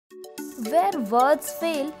Where words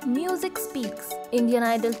fail, music speaks. Indian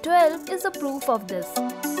Idol 12 is a proof of this.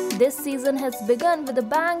 This season has begun with a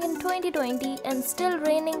bang in 2020 and still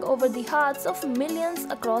reigning over the hearts of millions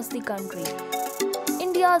across the country.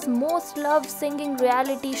 India's most loved singing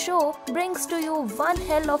reality show brings to you one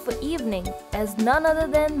hell of an evening, as none other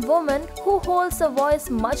than woman who holds a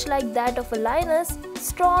voice much like that of a lioness,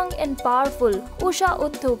 strong and powerful, Usha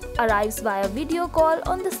Uthup arrives via video call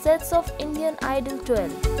on the sets of Indian Idol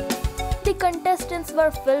 12. The contestants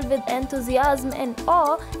were filled with enthusiasm and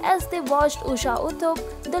awe as they watched Usha Uthup,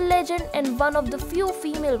 the legend and one of the few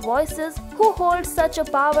female voices who hold such a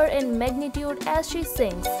power and magnitude as she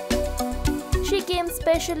sings. She came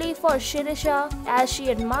specially for Sireesha as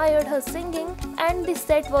she admired her singing, and the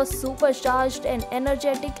set was supercharged and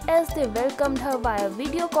energetic as they welcomed her via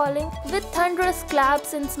video calling with thunderous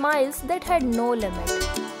claps and smiles that had no limit.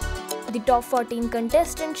 The top 14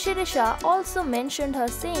 contestant Sireesha also mentioned her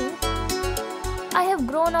saying, "I have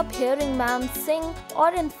grown up hearing ma'am sing or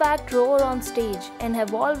in fact roar on stage and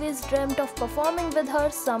have always dreamt of performing with her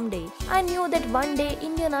someday. I knew that one day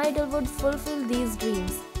Indian Idol would fulfill these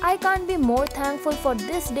dreams. I can't be more thankful for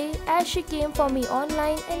this day as she came for me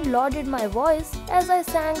online and lauded my voice as I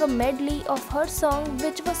sang a medley of her song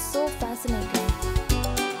which was so fascinating."